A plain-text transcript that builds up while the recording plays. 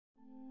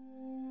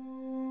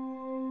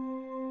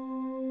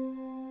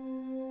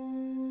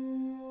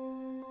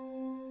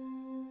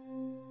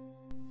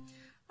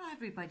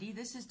everybody,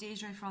 this is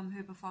Desiree from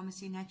Herba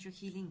Farmacy Natural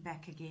Healing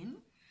back again.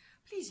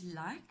 Please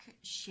like,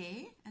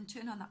 share and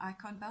turn on the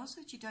icon bell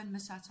so that you don't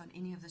miss out on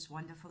any of this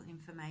wonderful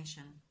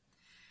information.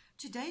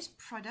 Today's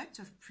product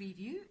of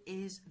preview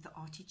is the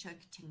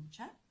Artichoke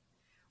Tincture.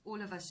 All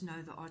of us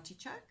know the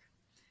artichoke.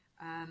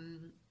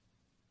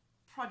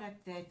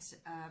 Product that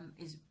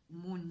is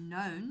more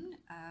known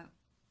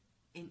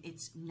in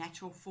its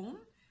natural form,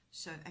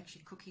 so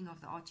actually cooking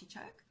of the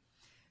artichoke.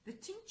 The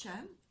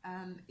tincture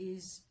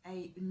is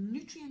a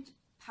nutrient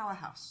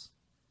powerhouse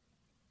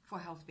for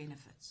health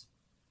benefits.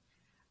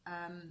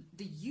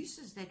 The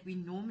uses that we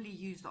normally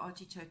use the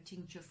artichoke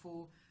tincture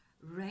for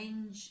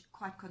range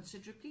quite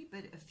considerably,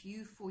 but a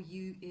few for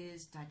you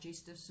is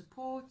digestive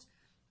support,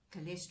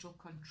 cholesterol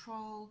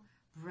control,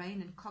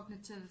 brain and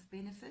cognitive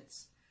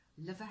benefits,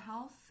 liver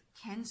health,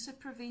 cancer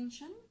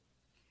prevention,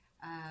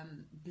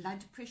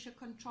 blood pressure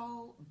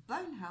control,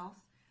 bone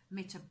health,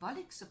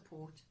 metabolic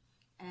support,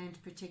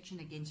 and protection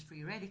against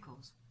free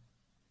radicals.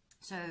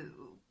 So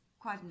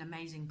quite an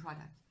amazing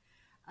product.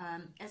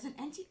 As an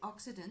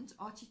antioxidant,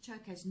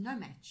 artichoke has no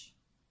match.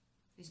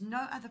 There's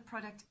no other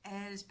product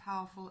as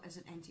powerful as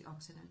an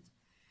antioxidant.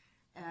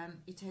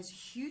 It has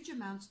huge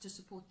amounts to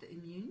support the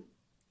immune.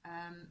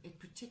 It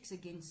protects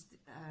against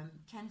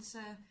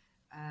cancer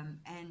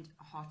and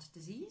heart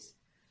disease.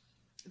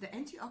 The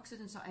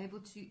antioxidants are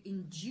able to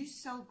induce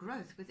cell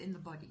growth within the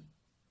body.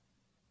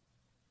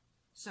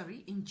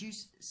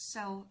 Induce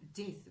cell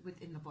death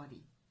within the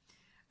body,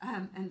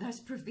 and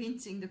thus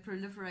preventing the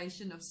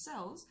proliferation of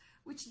cells,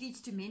 which leads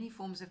to many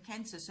forms of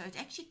cancer. So it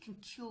actually can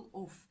kill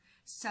off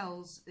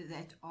cells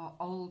that are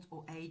old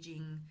or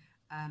aging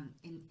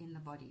in the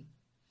body.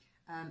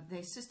 They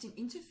assist in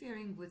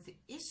interfering with the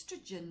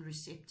estrogen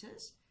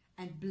receptors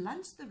and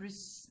blunts the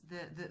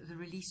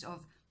release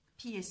of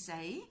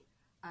PSA,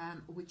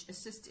 which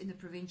assists in the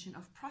prevention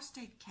of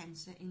prostate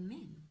cancer in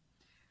men.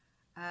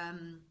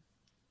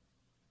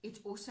 It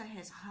also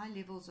has high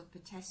levels of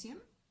potassium,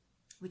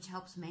 which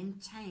helps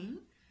maintain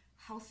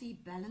healthy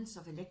balance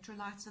of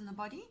electrolytes in the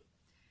body.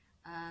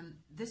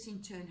 This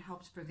in turn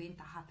helps prevent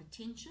the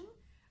hypertension,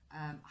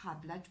 high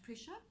blood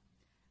pressure.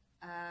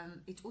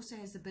 It also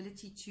has the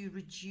ability to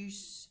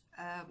reduce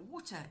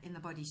water in the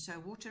body, so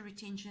water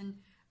retention.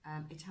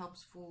 It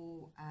helps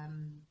for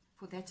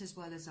that, as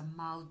well as a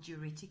mild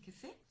diuretic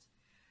effect.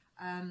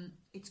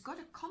 It's got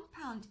a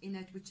compound in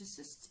it which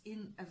assists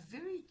in a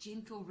very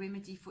gentle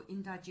remedy for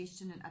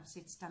indigestion and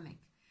upset stomach,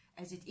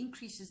 as it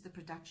increases the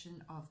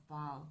production of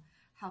bile,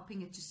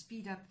 helping it to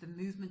speed up the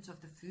movement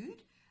of the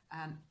food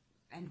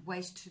and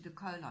waste to the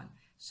colon.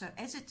 So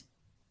as it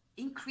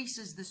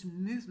increases this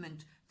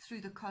movement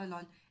through the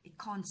colon, it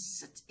can't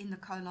sit in the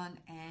colon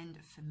and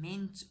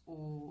ferment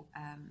or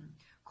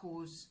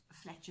cause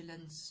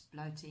flatulence,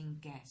 bloating,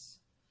 gas.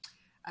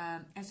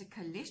 As a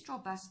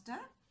cholesterol buster,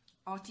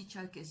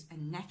 artichoke is a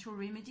natural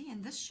remedy,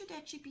 and this should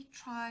actually be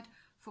tried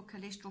for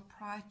cholesterol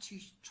prior to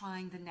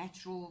trying the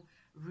natural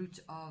route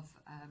of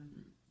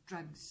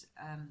drugs.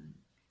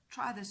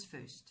 Try this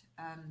first.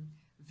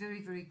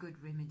 Very, very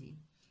good remedy.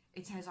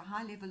 It has a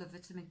high level of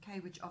vitamin K,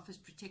 which offers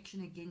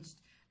protection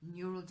against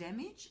neural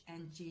damage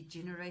and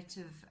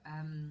degenerative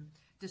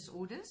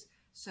disorders.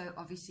 So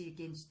obviously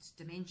against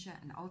dementia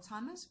and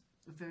Alzheimer's.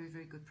 A very,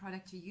 very good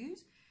product to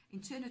use.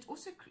 In turn, it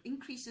also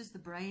increases the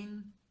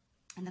brain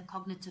and the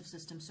cognitive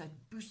system, so it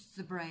boosts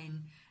the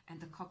brain and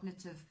the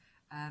cognitive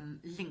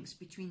links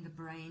between the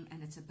brain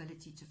and its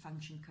ability to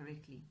function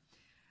correctly.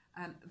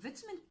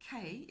 Vitamin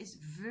K is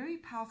very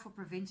powerful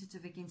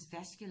preventative against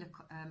vascular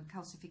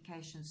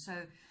calcification, so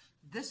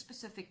this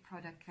specific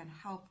product can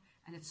help,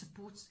 and it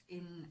supports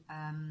in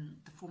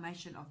the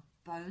formation of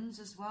bones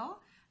as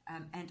well,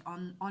 and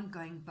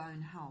ongoing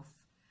bone health.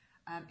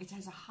 It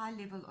has a high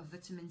level of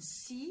vitamin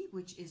C,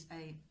 which is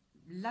a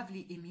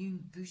lovely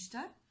immune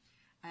booster,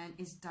 and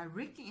is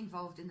directly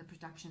involved in the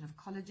production of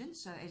collagen.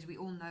 So as we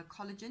all know,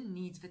 collagen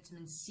needs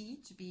vitamin C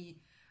to be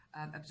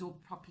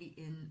absorbed properly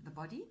in the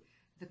body.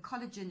 The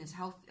collagen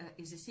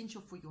is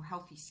essential for your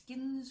healthy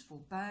skins, for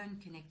bone,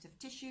 connective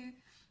tissue,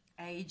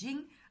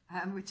 aging,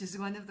 which is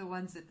one of the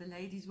ones that the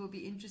ladies will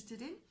be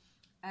interested in.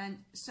 And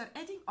so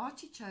adding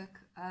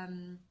artichoke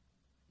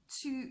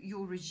to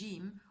your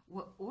regime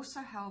will also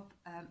help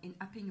in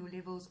upping your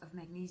levels of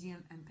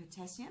magnesium and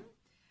potassium,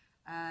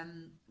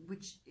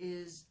 which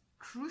is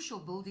crucial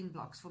building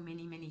blocks for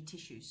many, many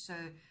tissues. So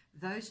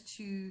those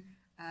two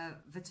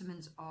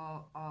vitamins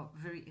are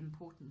very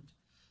important.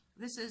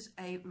 This is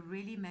a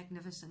really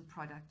magnificent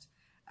product.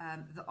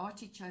 The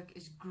artichoke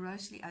is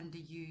grossly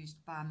underused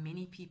by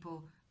many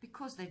people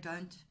because they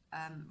don't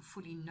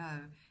fully know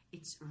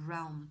its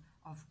realm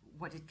of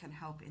what it can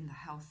help in the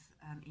health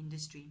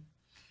industry.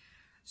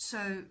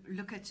 So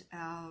look at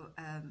our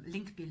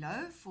link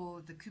below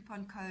for the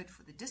coupon code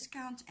for the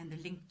discount, and the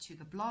link to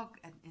the blog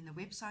and in the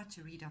website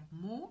to read up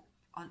more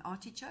on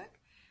artichoke.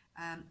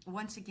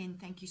 Once again,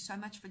 thank you so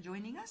much for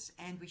joining us,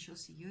 and we shall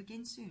see you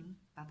again soon.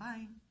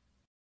 Bye-bye.